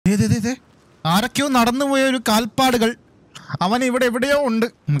ആരൊക്കെയോ നടന്നു പോയ ഒരു കാൽപ്പാടുകൾ. അവൻ ഇവിടെ എവിടെയോ ഉണ്ട്.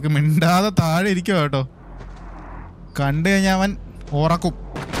 നമുക്ക് മിണ്ടാതെ താഴെ ഇരിക്കുക കേട്ടോ. കണ്ടു കഴിഞ്ഞാൽ അവൻ ഉറക്കും.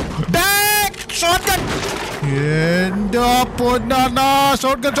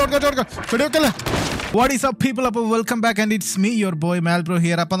 What is up people? അപ്പോൾ welcome back and it's me your boy മാൽബ്രോ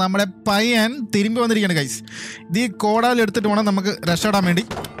here. അപ്പോൾ നമ്മുടെ പയ്യൻ തിരുമ്പി വന്നിരിക്കുകയാണ് ഗൈസ്. ഇത് ഈ കോടാൽ എടുത്തിട്ട് വേണം നമുക്ക് രക്ഷപ്പെടാൻ വേണ്ടി.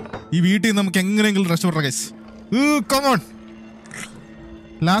 ഈ വീട്ടിൽ നിന്ന് നമുക്ക് എങ്ങനെയെങ്കിലും രക്ഷപ്പെടാം ഗൈസ്. കമോൺ.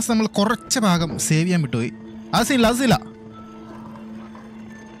 ലാസ്റ്റ് നമ്മൾ കുറച്ച് ഭാഗം സേവ് ചെയ്യാൻ വിട്ടുപോയി. അസില്ല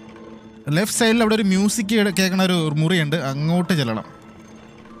ലെഫ്റ്റ് സൈഡിൽ അവിടെ ഒരു മ്യൂസിക് കേൾക്കണ ഒരു മുറിയുണ്ട്. അങ്ങോട്ട് ചെല്ലണം.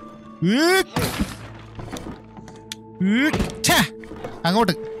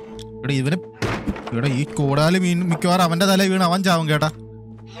 അങ്ങോട്ട് ഇവിടെ ഈ കോടാല് മീൻ മിക്കവാറും അവൻ്റെ തല വീണ് അവൻ ചാവും കേട്ടാ.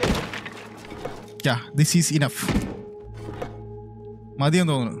 This is enough.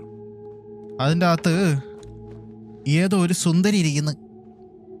 മതിയെന്ന് തോന്നുന്നു. അതിൻ്റെ അകത്ത് ഏതോ ഒരു സുന്ദരി ഇരിക്കുന്നു.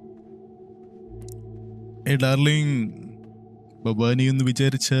 ഡാർലിംഗ് ബബാനി എന്ന്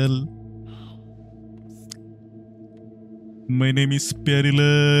വിചാരിച്ചാൽ my name is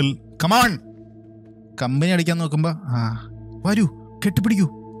Pyarilal. Come on. Company അടിക്കാൻ നോക്കുമ്പോ വരൂ, കെട്ടിപ്പിടിക്കൂ,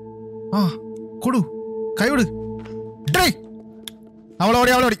 കൊടു, കൈവിട്.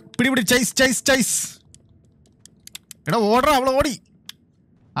 അവളോടി പിടി ചൈസ്. എടാ ഓടറ, അവളോടി.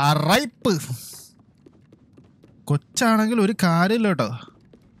 റൈപ്പ് കൊച്ചാണെങ്കിൽ ഒരു കാര്യമില്ല കേട്ടോ.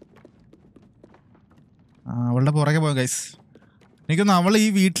 അവളുടെ പുറകെ പോകാം ഗൈസ്. എനിക്കൊന്ന് അവൾ ഈ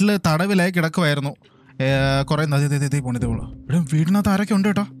വീട്ടിൽ തടവിലായി കിടക്കുമായിരുന്നു കുറേ. പോണത് ഇവിടെ വീടിനകത്ത് ആരൊക്കെ ഉണ്ട്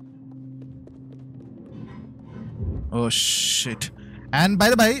കേട്ടോ. Oh shit. And by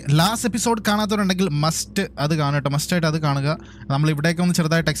the by, last episode കാണാത്തവരുണ്ടെങ്കിൽ മസ്റ്റ് അത് കാണട്ടോ. മസ്റ്റായിട്ട് അത് കാണുക. നമ്മൾ ഇവിടേക്ക് ഒന്ന്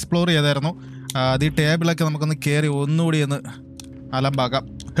ചെറുതായിട്ട് എക്സ്പ്ലോർ ചെയ്തായിരുന്നു. അത് ഈ ടേബിളൊക്കെ നമുക്കൊന്ന് കയറി ഒന്നുകൂടി ഒന്ന് അലമ്പാക്കാം.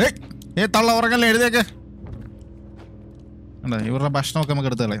 തള്ള ഉറങ്ങല്ലേ, എഴുതിയൊക്കെ അല്ല. ഇവരുടെ ഭക്ഷണമൊക്കെ നമുക്ക്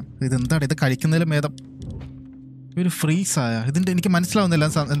എടുത്ത് കളയാം. ഇതെന്താണ് ഇത് കഴിക്കുന്നതിലും ഭേദം ഒരു ഫ്രീസായ ഇതിൻ്റെ എനിക്ക് മനസ്സിലാവുന്നില്ല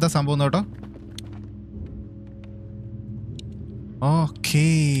എന്താ സംഭവം കേട്ടോ. ഓക്കേ,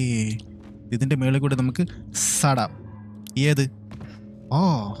 ഇതിൻ്റെ മേളിൽ കൂടി നമുക്ക് സടാം. ഏത്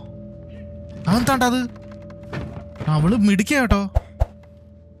അതെന്താണ്ടത്? അവള് മിടിക്കുക കേട്ടോ.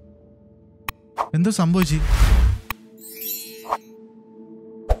 എന്തോ സംഭവിച്ചു.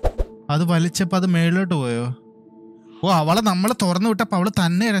 അത് വലിച്ചപ്പോ അത് മേളിലോട്ട് പോയോ? അവളെ നമ്മളെ തുറന്നു വിട്ടപ്പോ അവള്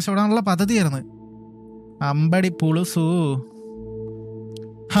തന്നെ രക്ഷപ്പെടാനുള്ള പദ്ധതിയായിരുന്നു. അമ്പടി പുളുസു.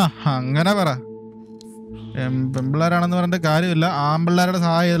 അങ്ങനെ പറ. പെൺപിള്ളേരാണെന്ന് പറഞ്ഞിട്ട് കാര്യമില്ല. ആൺപിള്ളേരുടെ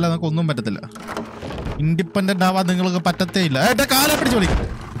സഹായം ഇല്ല, നമുക്ക് ഒന്നും പറ്റത്തില്ല. ഇൻഡിപെൻഡന്റ് ആവാൻ നിങ്ങൾക്ക് പറ്റത്തേ ഇല്ല. കാലെ പിടിച്ച് വിളിക്കും.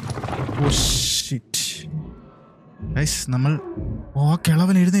 നമ്മൾ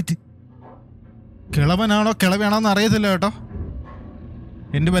കിളവൻ എഴുന്നേറ്റ്. കിളവനാണോ കിളവയാണോ എന്ന് അറിയത്തില്ല കേട്ടോ.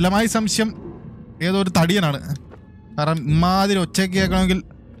 എൻ്റെ ബലമായ സംശയം ഏതോ ഒരു തടിയനാണ്. കാരണം ഇമാതിരി ഒച്ചയൊക്കെ കേൾക്കണമെങ്കിൽ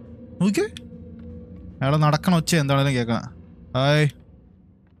നോക്കിയേ, അയാൾ നടക്കണ ഒച്ച എന്താണെങ്കിലും കേൾക്കണം.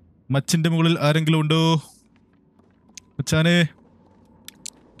 മച്ചിൻ്റെ മുകളിൽ ആരെങ്കിലും ഉണ്ടോ? മച്ചാനെ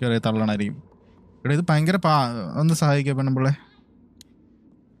കയറി തള്ളണായിരിക്കും. ഇവിടെ ഇത് ഭയങ്കര ഒന്ന് സഹായിക്കുക പെണ്ണുമ്പിള്ളേ.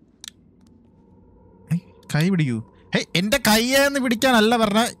 കൈ പിടിക്കൂ. എൻ്റെ കയ്യെന്ന് പിടിക്കാനല്ല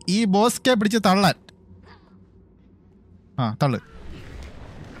പറഞ്ഞ, ഈ ബോസ്ക്കെ പിടിച്ച് തള്ളാൻ. തള്ളു.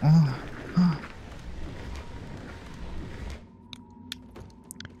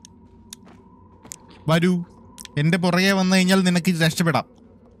 വരൂ, എൻ്റെ പുറകെ വന്നു കഴിഞ്ഞാൽ നിനക്ക് രക്ഷപ്പെടാം.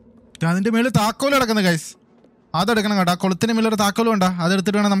 അതിൻ്റെ മേളിൽ താക്കോല് കിടക്കുന്നത് ഗൈസ്. അതെടുക്കണം കേട്ടോ. ആ കൊളുത്തിന് മേലൊരു താക്കോലും ഉണ്ടോ,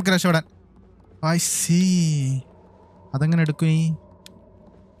 അതെടുത്തിട്ട് വേണം നമുക്ക് രക്ഷപ്പെടാൻ. I see. അതെങ്ങനെ എടുക്കും?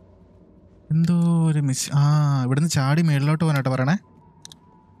 എന്തോ ഒരു മിസ്. ഇവിടുന്ന് ചാടി മേളിലോട്ട് പോകാനാട്ടോ പറയണേ.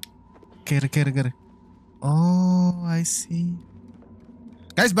 കയറി. I see.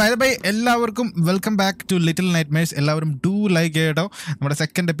 Guys bye the by, എല്ലാവർക്കും വെൽക്കം ബാക്ക് ടു ലിറ്റിൽ നൈറ്റ്മെയർസ്. എല്ലാവരും ഡു ലൈക്ക് കേട്ടോ. നമ്മുടെ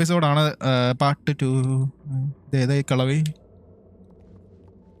സെക്കൻഡ് എപ്പിസോഡാണ്, പാർട്ട് 2. ഏതായി കളവി?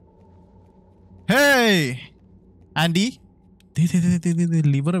 ഹേയ് ആൻറ്റി,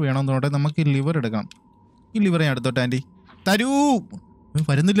 ലിവർ വേണമെന്ന് പറഞ്ഞിട്ട് നമുക്ക് ലിവർ എടുക്കണം. ഈ ലിവർ ഞാൻ എടുത്തോട്ടെ ആൻറ്റി. തരൂ.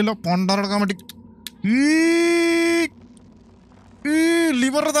 വരുന്നില്ലല്ലോ പൊണ്ടറക്കാൻ വേണ്ടി.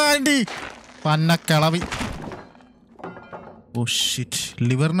 ലിവർ താ ആൻറ്റി. പന്നക്കിളവി. Oh shit.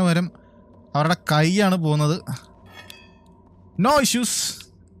 ലിവറിന് വരും അവരുടെ കൈയാണ് പോകുന്നത്. നോ ഇഷ്യൂസ്,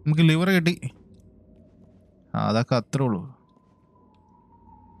 നമുക്ക് ലിവർ കിട്ടി. അതൊക്കെ അത്രേ ഉള്ളൂ.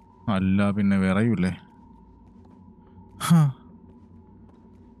 അല്ല പിന്നെ വിറയൂല്ലേ.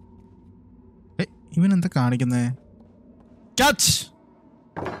 ഇവനെന്താ കാണിക്കുന്നേ? ക്യാച്ച്.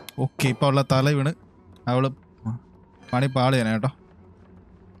 ഓക്കെ, ഇപ്പം അവളുടെ തല വീണ് അവള് പണി പാളിയാണ് കേട്ടോ.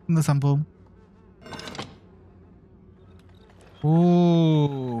 എന്താ സംഭവം?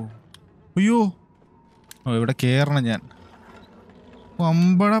 അയ്യോ, ഇവിടെ കയറണം ഞാൻ.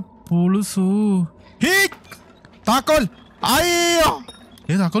 അമ്പട പുളുസു. താക്കോൽ. അയ്യോ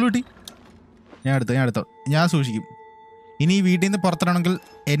താക്കോൽ കിട്ടി. ഞാൻ എടുത്തോ. ഞാൻ സൂക്ഷിക്കും. ഇനി ഈ വീട്ടിൽ നിന്ന് പുറത്തിറങ്ങണമെങ്കിൽ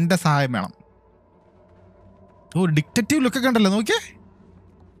എൻ്റെ സഹായം വേണം. ഓ ഡിക്റ്റേറ്റീവ് ലുക്കൊക്കെ ഉണ്ടല്ലോ, നോക്കിയേ.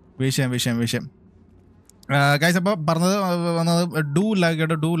 വിഷയം ഗൈസ്. അപ്പോൾ പറഞ്ഞത് വന്നത് do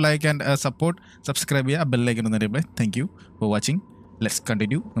like and support, subscribe ചെയ്യുക, ബെല്ലൈക്കൻ ഒന്ന് അറിയുമ്പോൾ. Thank you for watching. Let's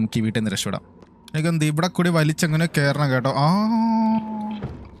continue. നമുക്ക് ഈ വീട്ടിൽ നിന്ന് രക്ഷപ്പെടാം. എനിക്കെന്ത് ഇവിടെ കൂടി വലിച്ചങ്ങനെ കയറണം കേട്ടോ.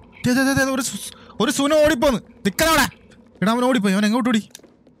 ഒരു സൂന ഓടിപ്പോന്ന് നിൽക്കണവിടെ. എടാ അവൻ ഓടിപ്പോയി. അവൻ എങ്ങോട്ട് ഓടി?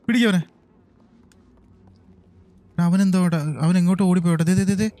 പിടിക്കവനെ. അവൻ എങ്ങോട്ട് ഓടിപ്പോയോട്ടെ.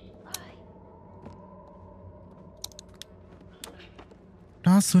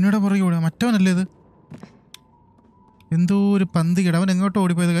 ആ സുനയുടെ പുറകെ ഓടുക. മറ്റവനല്ലേ ഇത്? എന്തോ ഒരു പന്തി കിട. അവൻ എങ്ങോട്ട്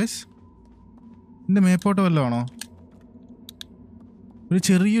ഓടിപ്പോയത് ഗൈസ്? എൻ്റെ മേപ്പോട്ട് വല്ലതും ആണോ? ഒരു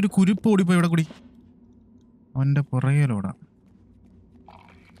ചെറിയൊരു കുരുപ്പ് ഓടിപ്പോയി ഇവിടെ കൂടി. അവൻ്റെ പുറകേലോടാം.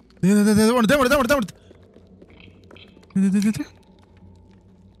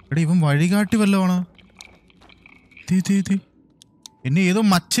 എടാ ഇവൻ വഴികാട്ടി വല്ലതാണോ? എന്നെ ഏതോ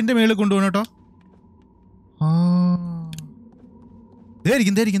മച്ചിന്റെ മേളിൽ കൊണ്ടുപോകണം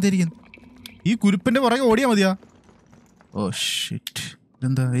കേട്ടോ. ായിരിക്കും. ഈ കുരുപ്പിന്റെ പുറകെ ഓടിയാ മതിയാ. Oh shit.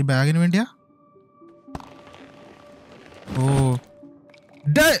 ഇതെന്താ ഈ ബാഗിന് വേണ്ടിയാ? ഓ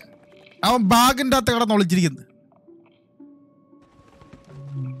അവൻ ബാഗിൻ്റെ അകത്ത് കിടന്ന് ഒളിച്ചിരിക്കുന്നത്.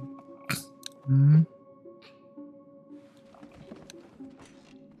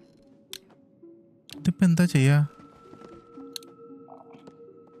 ഇതിപ്പോ എന്താ ചെയ്യാ?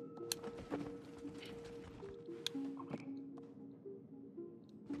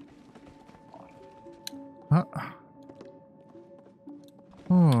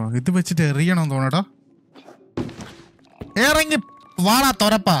 ഓ ഇത് വെച്ചിട്ട് എറിയണം തോന്നട്ടോ. ഇറങ്ങി വാടാ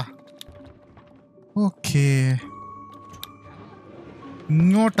തുറപ്പാ. ഓക്കേ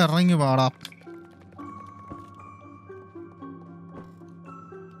ഇങ്ങോട്ട് ഇറങ്ങി വാടാ.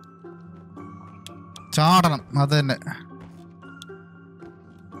 ചാടണം, അത് തന്നെ.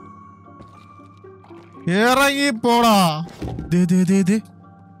 ഇറങ്ങി പോടാ.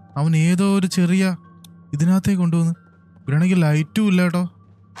 അവൻ ഏതോ ഒരു ചെറിയ ഇതിനകത്തേക്ക് കൊണ്ടുവന്ന്. ഇവിടെയാണെങ്കിൽ ലൈറ്റും ഇല്ല കേട്ടോ.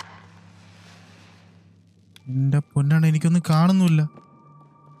 എന്റെ പൊന്നാണ്, എനിക്കൊന്നും കാണുന്നുമില്ല.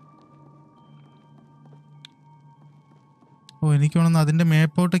 ഓ എനിക്ക് വേണമെന്ന് അതിന്റെ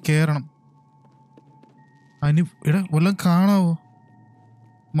മേപ്പോട്ട് കയറണം. എടാ വല്ലതും കാണാവോ?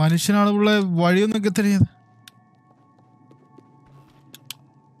 മനുഷ്യനാളുള്ള വഴിയൊന്നൊക്കെ തരുന്നത്.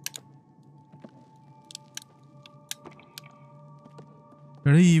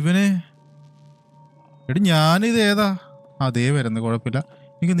 എടാ ഞാനിത് ഏതാ? അതേ വരുന്നു, കുഴപ്പമില്ല.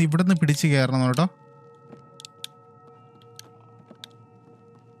 എനിക്കൊന്ന് ഇവിടെ നിന്ന് പിടിച്ച് കയറണം കേട്ടോ.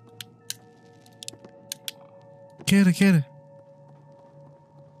 കേറ്.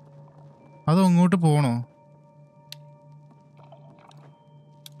 അതോ അങ്ങോട്ട് പോകണോ?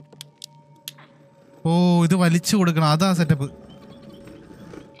 ഓ ഇത് വലിച്ചു കൊടുക്കണം, അതാ സെറ്റപ്പ്.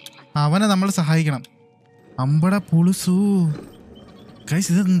 അവനെ നമ്മൾ സഹായിക്കണം. അമ്പട പുളുസു.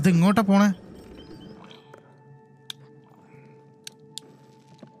 ഗൈസ് ഇത് എങ്ങോട്ടാ പോണേ?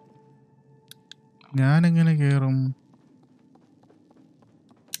 ഞാനെങ്ങനെ കേറും?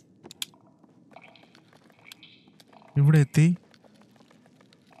 ഇവിടെ എത്തി.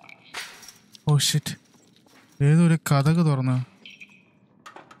 Oh shit. ഏതോ ഒരു കതക് തുറന്ന.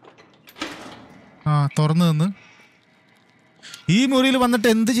 തുറന്നു തന്ന്. ഈ മുറിയിൽ വന്നിട്ട്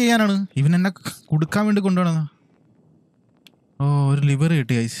എന്ത് ചെയ്യാനാണ്? ഇവൻ എന്നെ കൊടുക്കാൻ വേണ്ടി കൊണ്ടുപോകണം. ഓ ഒരു ലിവർ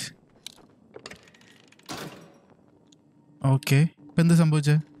കിട്ടി ഗൈസ്. ഓക്കെ ഇപ്പം എന്ത്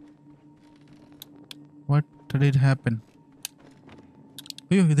സംഭവിച്ചേ? What did happen?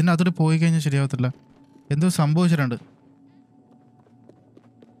 അയ്യോ ഇതിൻ്റെ അകത്തോട്ട് പോയി കഴിഞ്ഞാൽ ശരിയാവത്തില്ല. എന്തോ സംഭവിച്ചിട്ടുണ്ട്.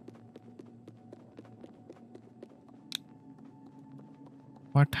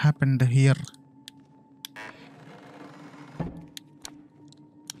 What happened here?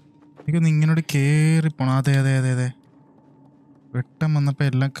 എനിക്കൊന്ന് ഇങ്ങനോട്ട് കയറിപ്പോണം. അതെ വെട്ടം വന്നപ്പോൾ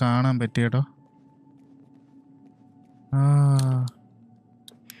എല്ലാം കാണാൻ പറ്റി കേട്ടോ.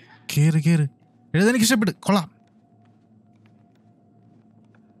 കേറ് എഴുതാനെനിക്ക് ഇഷ്ടപ്പെട്ടു, കൊള്ളാം.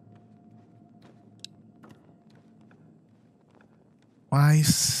 I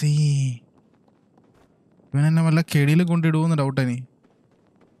see. ഇവനെന്നെ വല്ല കെടിയിൽ കൊണ്ടിടുവെന്ന് ഡൗട്ടാനി.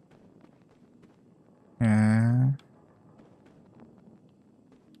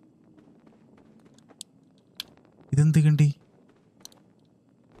 ഇതെന്ത് കണ്ടി?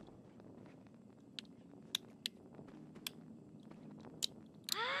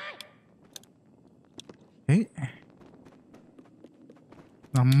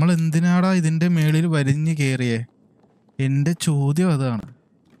 നമ്മൾ എന്തിനാടാ ഇതിന്റെ മേളിൽ വലിഞ്ഞു കയറിയേ? എൻ്റെ ചോദ്യം അതാണ്.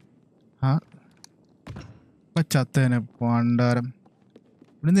 ആ ചത്തേനെ പണ്ടാരം.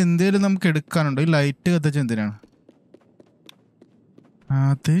 ഇവിടുന്ന് എന്തേലും നമുക്ക് എടുക്കാനുണ്ടോ? ഈ ലൈറ്റ് കത്തിച്ച എന്തിനാണ്?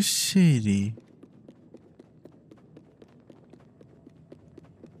 അത് ശരി,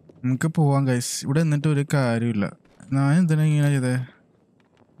 നമുക്ക് പോവാം ഗൈസ്. ഇവിടെ നിന്നിട്ട് ഒരു കാര്യമില്ല. ഞാൻ എന്തിനാ ഇങ്ങനെ ചെയ്തേ?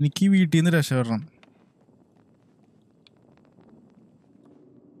 എനിക്ക് ഈ വീട്ടിൽ നിന്ന് രക്ഷപ്പെടണം.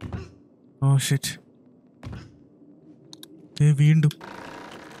 ഓ ഷിറ്റ്, വീണ്ടും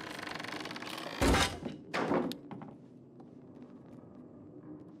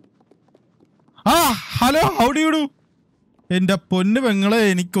hello, how do you do? എൻ്റെ പൊന്നു പെങ്ങളെ,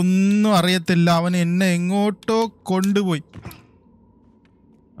 എനിക്കൊന്നും അറിയത്തില്ല. അവൻ എന്നെ എങ്ങോട്ടോ കൊണ്ടുപോയി.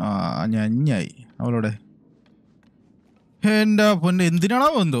 ഞഞ്ഞായി അവളോടെ. എൻ്റെ പൊന്ന്, എന്തിനാണോ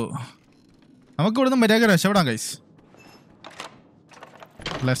എന്തോ. നമുക്ക് ഇവിടുന്ന് മര്യാദ രക്ഷപ്പെടാം ഗൈസ്.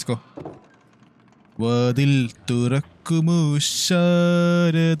 Let's go. വാതിൽ തുറക്കുമോ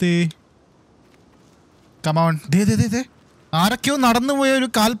ശാരദേ. കമോൺ. ദേ ആരൊക്കെയോ നടന്നുപോയ ഒരു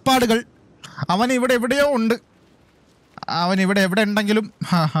കാൽപ്പാടുകൾ. അവൻ ഇവിടെ എവിടെയോ ഉണ്ട്. അവൻ ഇവിടെ എവിടെ ഉണ്ടെങ്കിലും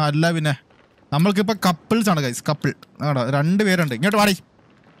അല്ല. പിന്നെ നമ്മൾക്കിപ്പോൾ കപ്പിൾസ് ആണ് ഗൈസ്. കപ്പിൾ ആണോ? 2 പേരുണ്ട്. ഇങ്ങോട്ട് വാടി.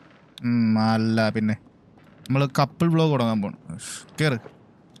 അല്ല പിന്നെ നമ്മൾ കപ്പിൾ വ്ലോഗ് തുടങ്ങാൻ പോകണം. കയറ്.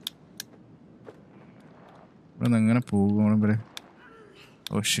 ഇവിടെ നിന്ന് എങ്ങനെ പോകും അവിടം വരെ?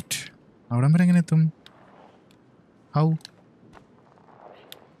 ഓ ഷിറ്റ്, അവിടം വരെ എങ്ങനെ എത്തും? ഹൗ?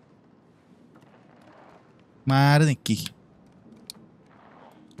 മാറി നിക്കി.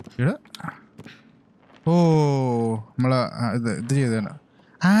 ഓ നമ്മളെ ഇത് ചെയ്താണ്.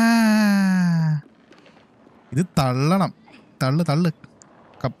 ഇത് തള്ളണം. തള്ളു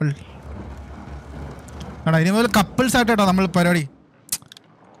കപ്പിൾ ആണോ? ഇനി മുതൽ കപ്പിൾസ് ആയിട്ടോ നമ്മൾ പരിപാടി.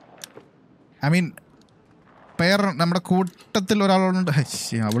 I mean pair. നമ്മുടെ കൂട്ടത്തിൽ ഒരാളുണ്ട്.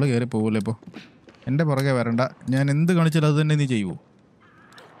 അവള് കയറി പോകൂല്ലേ ഇപ്പോൾ? എൻ്റെ പുറകെ വരണ്ട. ഞാൻ എന്ത് കാണിച്ചാലും അത് തന്നെ നീ ചെയ്യുമോ?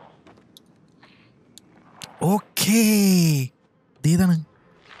 ഓക്കേ, ഇതാണ്.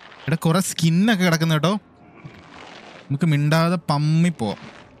 ഇവിടെ കുറേ സ്കിന്നൊക്കെ കിടക്കുന്ന കേട്ടോ. നമുക്ക് മിണ്ടാതെ പമ്മി പോവാം.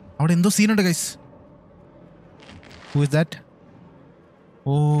 അവിടെ എന്തോ സീനുണ്ട് ഗൈസ്. Who is that?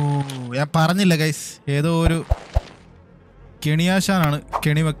 ഓ, ഞാൻ പറഞ്ഞില്ല ഗൈസ്, ഏതോ ഒരു കെണിയാശാനാണ്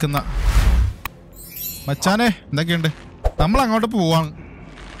കെണി വെക്കുന്ന. മച്ചാനെ എന്തൊക്കെയുണ്ട്? നമ്മൾ അങ്ങോട്ട് പോവാണ്.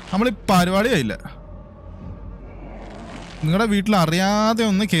 നമ്മൾ ഈ പരിപാടിയായില്ല. നിങ്ങളുടെ വീട്ടിൽ അറിയാതെ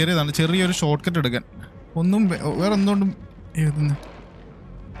ഒന്ന് കയറിയതാണ്, ചെറിയൊരു ഷോർട്ട് കട്ട് എടുക്കാൻ. ഒന്നും വേറെ എന്തുകൊണ്ടും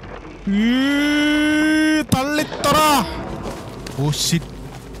തള്ളിത്തറ. ഓ ഷിറ്റ്,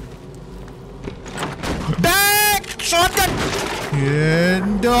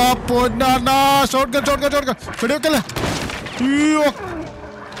 എന്റെ പൊന്നാ. Short cut വെടിവെക്കല്ലേ.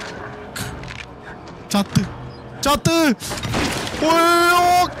 ചത്ത്.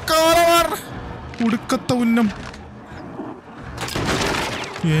 ഉടുക്കത്ത ഉന്നം.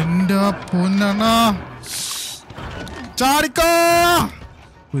 എന്റെ പൊന്നാ, ചാടിക്കോ.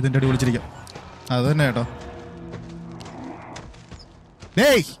 ഇതിൻ്റെ അടി വിളിച്ചിരിക്കാം. അത് തന്നെ കേട്ടോ.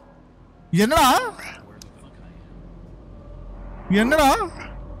 ഡേയ് എന്നടാ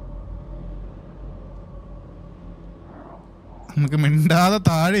നമുക്ക് മിണ്ടാതെ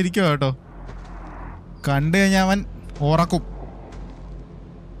താഴെ ഇരിക്കുക കേട്ടോ. കണ്ടു കഴിഞ്ഞാൽ അവൻ ഉറക്കും.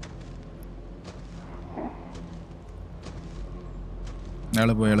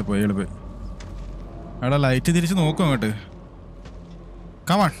 എളുപ്പോയി. അവിടെ ലൈറ്റ് തിരിച്ച് നോക്കും അങ്ങോട്ട്.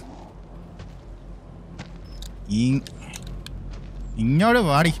 കമാൺ, ഇങ്ങോട്ട്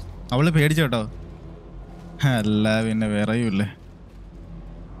വാടി. അവള് പേടിച്ചു കേട്ടോ. അല്ല പിന്നെ വേറെയുമില്ലേ.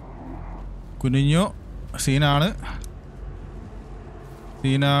 കുനിഞ്ഞോ. സീനാണ്.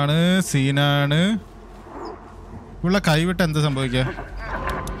 ഉള്ള കൈവിട്ട് എന്താ സംഭവിക്കുക?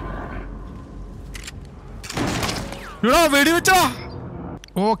 വെടിവെച്ചോ.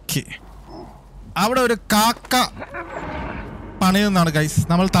 ഓക്കെ, അവിടെ ഒരു കാക്ക പണിയുന്നതാണ് ഗൈസ്.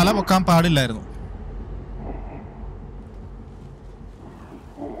 നമ്മൾ തല പൊക്കാൻ പാടില്ലായിരുന്നു.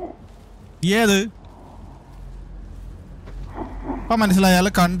 ഏത് ഇപ്പം മനസ്സിലായാൽ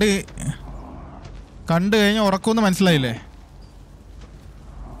കണ്ടു കഴിഞ്ഞാൽ ഉറക്കുമെന്ന് മനസ്സിലായില്ലേ?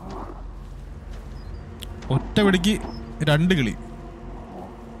 ഒറ്റ പിടിക്ക് 2 കിളി.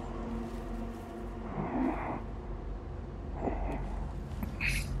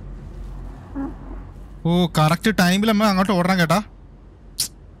 ഓ, കറക്റ്റ് ടൈമിൽ നമ്മൾ അങ്ങോട്ട് ഓടണം കേട്ടാ.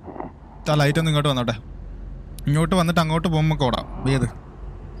 ലൈറ്റ് ഒന്ന് ഇങ്ങോട്ട് വന്നോട്ടെ. ഇങ്ങോട്ട് വന്നിട്ട് അങ്ങോട്ട് പോകുമ്പോൾ ഓടാം. ഏത്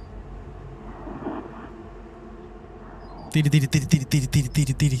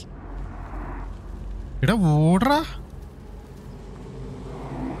തിരി ഇടാ ഓടറാ.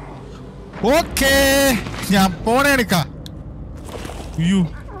 ഓക്കേ, ഞാൻ പോണേ എടുക്കാം. അയ്യോ,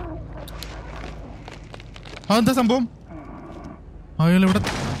 അതെന്താ സംഭവം? അയാൾ ഇവിടെ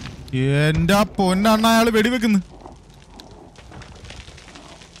എന്റെ പൊന്നാണ് അയാൾ വെടിവെക്കുന്നു.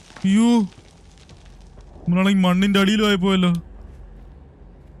 അയ്യോ നമ്മളാണെങ്കിൽ മണ്ണിന്റെ അടിയിലും ആയിപ്പോയല്ലോ.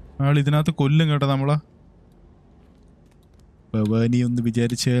 അയാൾ ഇതിനകത്ത് കൊല്ലും കേട്ടോ നമ്മളാ. ഭവാനി ഒന്ന്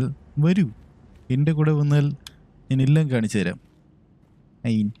വിചാരിച്ചാൽ വരൂ, എൻ്റെ കൂടെ വന്നാൽ ഞാൻ എല്ലാം കാണിച്ചു തരാം.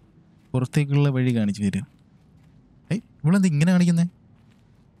 പുറത്തേക്കുള്ള വഴി കാണിച്ചു തരാം. ഇവളെന്താ ഇങ്ങനെ കാണിക്കുന്നേ?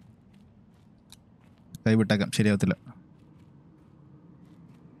 കൈവിട്ടേക്കാം, ശരിയാവത്തില്ല.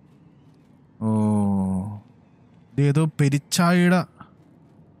 ഓ ഇതേതോ പെരിച്ചാഴിയുടെ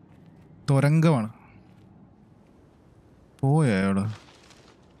തുരങ്കമാണ്. പോയോ അയാള്?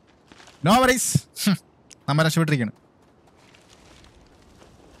 നോ വറീസ്, നമ്മ രക്ഷപ്പെട്ടിരിക്കണം.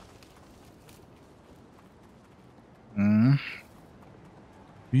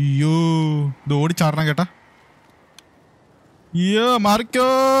 അയ്യോ ഇത് ഓടിച്ചാടണം കേട്ടാ. അയ്യോ Marico.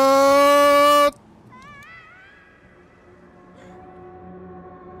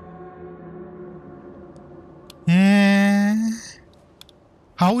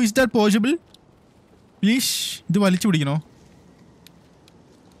 How is that possible? Please ഇത് വലിച്ചു പിടിക്കണോ?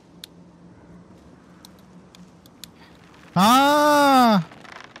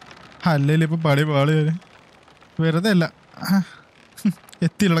 അല്ലല്ലോ ഇപ്പൊ പടി പാളി വെറുതെ അല്ല.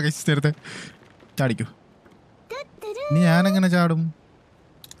 എത്തിയുള്ള കൈസ് നേരത്തെ ചാടിക്കോ. ഇനി ഞാനെങ്ങനെ ചാടും?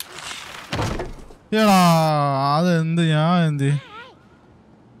 ഏടാ അതെന്ത് ഞാൻ എന്ത്?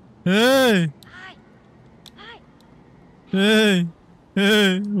 ഏയ് ഏയ്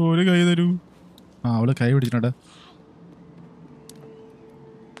ഏയ് ഒരു കൈ തരൂ. അവള് കൈ പിടിച്ചിട്ടുണ്ട്.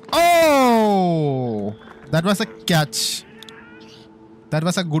 ഓ that was a catch. That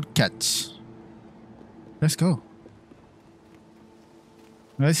was a good catch. Let's go.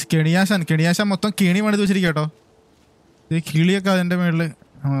 കെണിയാശാൻ മൊത്തം കെണി പണിത് വെച്ചിരിക്കും കേട്ടോ. ഈ കിളിയൊക്കെ അതിൻ്റെ മേളിൽ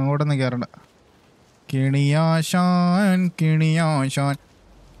അങ്ങോട്ടൊന്നും കയറണ്ട. കെണിയാശാൻ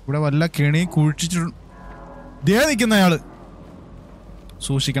ഇവിടെ വല്ല കെണി കുഴിച്ചിട്ടു. ദേ നിൽക്കുന്ന അയാള്,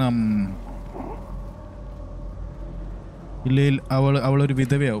 സൂക്ഷിക്കണം. ഇല്ലെങ്കിൽ അവളൊരു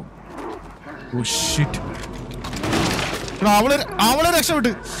വിധവയാവും. ഓ ഷിറ്റ്, അവളെ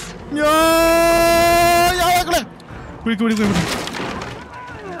രക്ഷപ്പെട്ട്.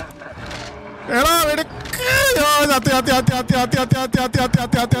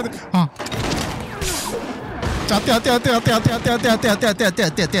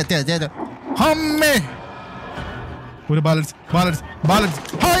 ഒരു ബാലൻസ് ബാലൻസ് ബാലൻസ്.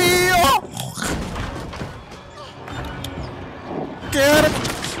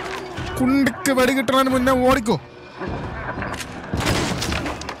 കുണ്ടിക്ക് വെടി കിട്ടണതിന് മുന്നേ ഓടിക്കോ.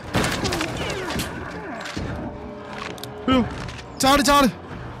 ചാട് ചാട്.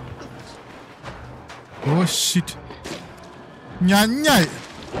 Oh shit, ഞഞ്ഞായി.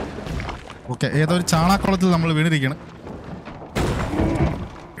 ഓക്കെ, ഏതോ ഒരു ചാണാക്കുളത്തിൽ നമ്മൾ വീണിരിക്കണം.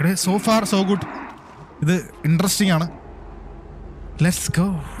 ഇവിടെ സോ ഫാർ സോ ഗുഡ്. ഇത് ഇൻട്രസ്റ്റിംഗ് ആണ്. Let's go.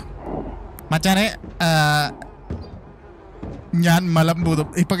 മച്ചാനെ ഞാൻ മലമ്പൂതും.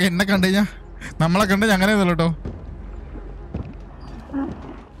 ഇപ്പൊ എന്നെ കണ്ടു കഴിഞ്ഞാ നമ്മളെ കണ്ട് അങ്ങനെ ഒന്നുമല്ലോ കേട്ടോ.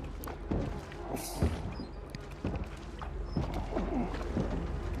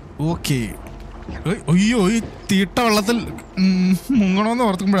 ഓക്കെ. അയ്യോ ഈ തീട്ട വെള്ളത്തിൽ മുങ്ങണമെന്ന്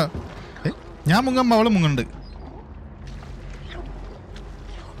ഓർക്കുമ്പോഴാ ഞാൻ മുങ്ങുമ്പോ അവള് മുങ്ങുന്നുണ്ട്.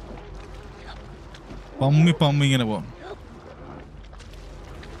 പമ്മി ഇങ്ങനെ പോവാം.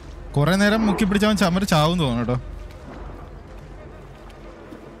 കുറെ നേരം മുക്കി പിടിച്ചവൻ ചമര ചാവും തോന്നുന്നു കേട്ടോ.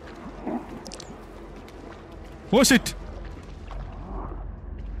 ഓ ഷിറ്റ്,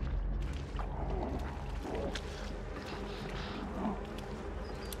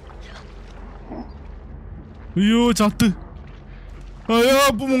 അയ്യോ ചത്ത്. അയ്യോ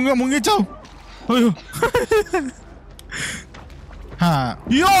അപ്പൊ മുങ്ങിച്ചാവും. അയ്യോ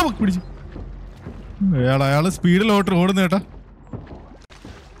അയ്യോ പിടിച്ചു. അയാള് സ്പീഡിൽ ഓടുന്നു കേട്ടാ.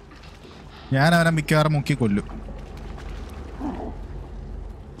 ഞാൻ അവനെ മിക്കവാറും മുക്കി കൊല്ലും.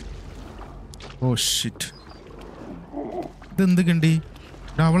 ഓ ഷിറ്റ്, ഇതെന്ത് കണ്ടി?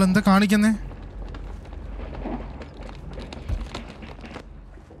 അവളെന്താ കാണിക്കുന്നേ?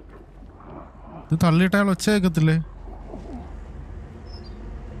 ഇത് തള്ളിയിട്ട് അയാൾ ഒച്ച കേൾക്കത്തില്ലേ?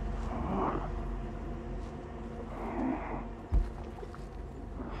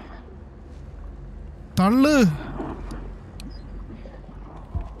 തള്ളു.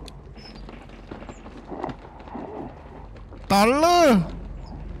 തള്ളു.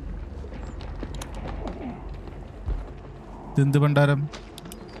 ഇതെന്ത് ഭണ്ഡാരം?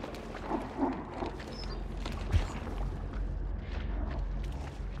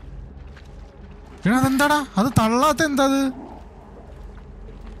 അതെന്താടാ അത് തള്ളാത്ത? എന്താ അത്?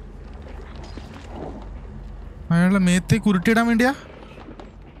 അയാളുടെ മേത്തേക്ക് ഉരുട്ടിയിടാൻ വേണ്ടിയാ?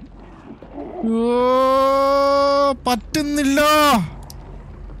 ഓ പറ്റുന്നില്ല.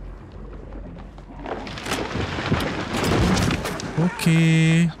 ഓക്കേ,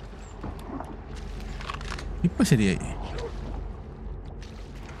 ഇപ്പൊ ശരിയായി.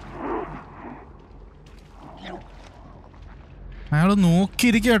 അയാൾ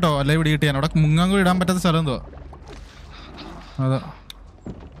നോക്കിയിരിക്കുക കേട്ടോ. അല്ല ഇവിടെ കിട്ടിയാൻ അവിടെ മുങ്ങാൻ കൂടി ഇടാൻ പറ്റാത്ത സ്ഥലം എന്തോ. അതാ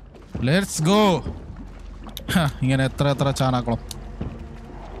ലെറ്റ്സ് ഗോ. ഇങ്ങനെ എത്ര ചാനാക്കണം.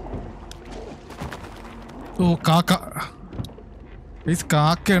 ഓ കാക്ക,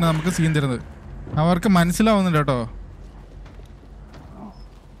 കാക്കയാണ് നമുക്ക് സീൻ തരുന്നത്. അവർക്ക് മനസ്സിലാവുന്നില്ല കേട്ടോ.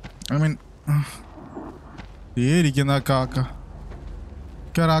 ഐ മീൻ ഇരിക്കുന്ന ആ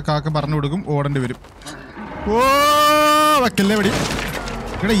കാക്ക പറഞ്ഞു കൊടുക്കും, ഓടേണ്ടി വരും. ഓ വക്കല്ലേ വെടി.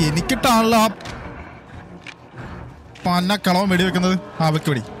 ഇവിടെ എനിക്കിട്ടാണല്ലോ ആ പന്നക്കളവും വെടി വെക്കുന്നത്. ആ വെക്ക്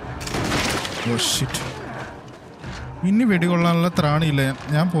വെടി. ഓ ഷിറ്റ്, ഇനി വെടി കൊള്ളാനുള്ള ത്രാണിയില്ല.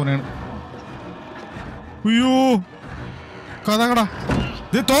 ഞാൻ പോണേണ്. അയ്യോ കഥാകടാ,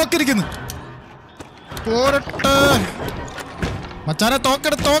 ഇത് തോക്കിരിക്കുന്നു. പോരട്ടെ മച്ചാനെ,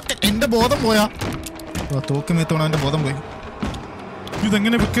 തോക്ക്. എന്റെ ബോധം പോയാ. തോക്ക് മേത്തോണം, എന്റെ ബോധം പോയി.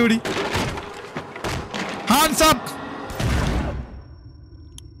 ഇതെങ്ങനെ വെക്ക് വെടി. Hands up.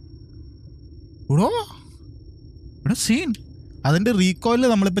 ഇവിടെ സീൻ. അതിന്റെ റീകോയില്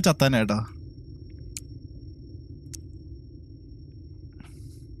നമ്മളിപ്പോ ചത്താനായിട്ടാ.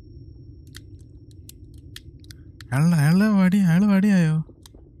 അയാള് വടിയായോ?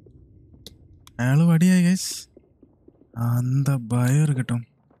 അയാള് വടിയായി ഗൈസ്. എന്താ ബയർ കിട്ടും.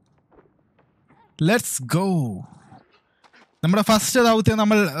 Let's go. നമ്മുടെ ഫസ്റ്റ് ദൗത്യം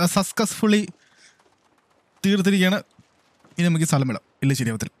നമ്മൾ സക്സസ്ഫുള്ളി തീർത്തിരിക്കുകയാണ്. ഇനി നമുക്ക് സ്ഥലം വിടാം. ഇല്ല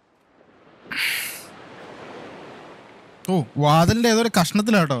ശരിയാവത്തില്ല. ഓ വാതിലിൻ്റെ ഏതോ ഒരു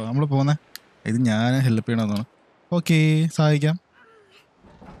കഷ്ണത്തിലാട്ടോ നമ്മൾ പോകുന്നത്. ഇത് ഞാൻ ഹെൽപ്പ് ചെയ്യണമെന്നാണ്. ഓക്കെ, സഹായിക്കാം.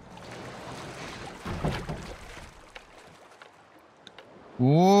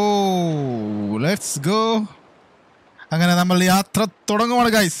 ഓ ലെറ്റ്സ് ഗോ. അങ്ങനെ നമ്മൾ യാത്ര തുടങ്ങുവാണ്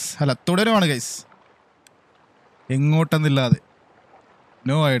ഗൈസ്. അല്ല, തുടരുവാണ് ഗൈസ്. എങ്ങോട്ടെന്നില്ലാതെ.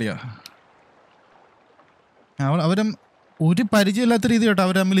 No idea. അവരും ഒരു പരിചയമില്ലാത്ത രീതി കേട്ടോ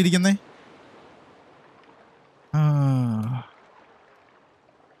അവർ തമ്മിൽ ഇരിക്കുന്നേ.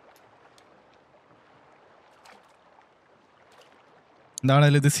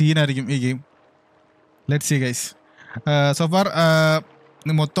 എന്താണേലും ഇത് സീനായിരിക്കും ഈ game. Let's see guys. So far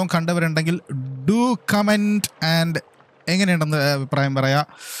മൊത്തം കണ്ടവരുണ്ടെങ്കിൽ ഡു കമൻറ്റ് ആൻഡ് എങ്ങനെയുണ്ടെന്ന് അഭിപ്രായം പറയാം.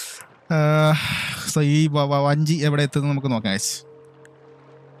 സോ ഈ വഞ്ചി എവിടെ എത്തുന്നത് നമുക്ക് നോക്കാം ഗൈസ്.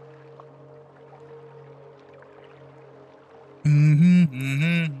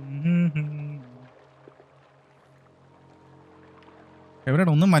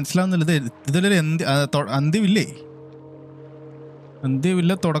 എവിടെയാണ് ഒന്നും മനസ്സിലാവുന്നില്ല. ഇതിലൊരു അന്ത്യമില്ലേ?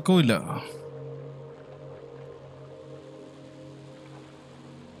 അന്ത്യമില്ല, തുടക്കവുമില്ല.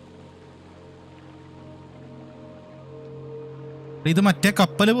 ഇത് മറ്റേ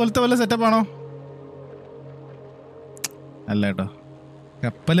കപ്പല് പോലത്തെ വല്ല സെറ്റപ്പാണോ? അല്ല കേട്ടോ,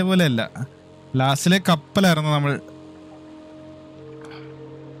 കപ്പല് പോലെ അല്ല. ലാസ്റ്റിലെ കപ്പലായിരുന്നു നമ്മൾ.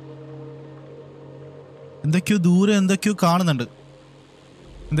 എന്തൊക്കെയോ ദൂരെ എന്തൊക്കെയോ കാണുന്നുണ്ട്.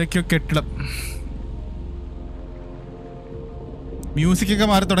 എന്തൊക്കെയോ കെട്ടിടം. മ്യൂസിക്കൊക്കെ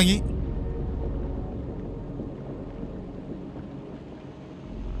മാറി തുടങ്ങി.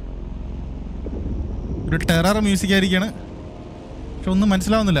 ഒരു ടെറർ മ്യൂസിക് ആയിരിക്കാണ്. പക്ഷെ ഒന്നും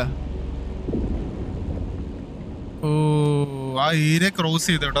മനസ്സിലാവുന്നില്ല. ഓ ആ ഏരിയ ക്രോസ്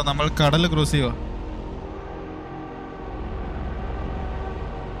ചെയ്തു കേട്ടോ. നമ്മൾ കടൽ ക്രോസ് ചെയ്യുക.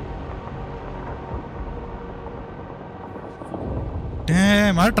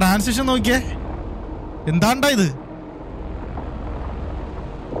 ആ ട്രാൻസിഷൻ നോക്കിയേ, എന്താണ്ടാ ഇത്.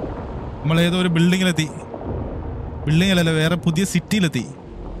 നമ്മൾ ഏതോ ഒരു ബിൽഡിങ്ങിലെത്തി. ബിൽഡിങ്ങിലല്ല, വേറെ പുതിയ സിറ്റിയിലെത്തി.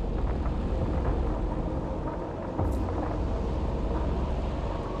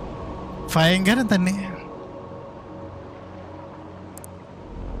 ഭയങ്കരം തന്നെ.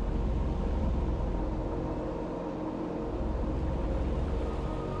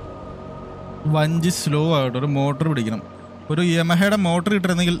 വഞ്ചി സ്ലോ ആകട്ടെ. ഒരു മോട്ടർ പിടിക്കണം. ഒരു യമഹയുടെ മോട്ടർ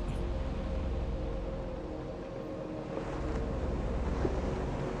കിട്ടുന്നെങ്കിൽ.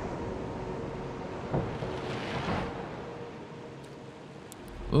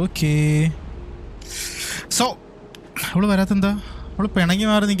 ഓക്കേ, സോ അവള് വരാത്തെന്താ? അവള് പിണങ്ങി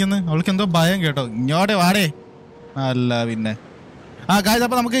മാറി നിൽക്കുന്നത്. അവൾക്ക് എന്തോ ഭയം കേട്ടോ. ഇങ്ങോട്ട് വാടേ. അല്ല പിന്നെ ഗായ്സ്,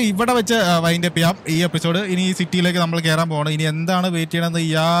 അപ്പോൾ നമുക്ക് ഇവിടെ വെച്ച് വൈൻഡ് അപ്പ് ചെയ്യാം ഈ എപ്പിസോഡ്. ഇനി ഈ സിറ്റിയിലേക്ക് നമ്മൾ കയറാൻ പോകണം. ഇനി എന്താണ് വെയിറ്റ് ചെയ്യണമെന്ന്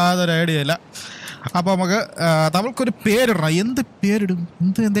യാതൊരു ഐഡിയ ഇല്ല. അപ്പോൾ നമ്മൾക്കൊരു പേരിടണം. എന്ത് പേരിടും?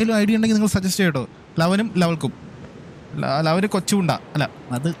 എന്തെങ്കിലും ഐഡിയ ഉണ്ടെങ്കിൽ നിങ്ങൾ സജസ്റ്റ് ചെയ്യട്ടോ. ലവനും ലവൾക്കും. ലവന് കൊച്ചുണ്ടാ. അല്ല,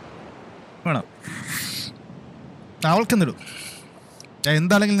 അത് വേണം. അവൾക്കെന്നിടും.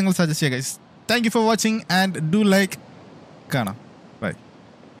 എന്താണെങ്കിലും നിങ്ങൾ സജസ്റ്റ് ചെയ്യുക guys. Thank you for watching and do like. കാണാം.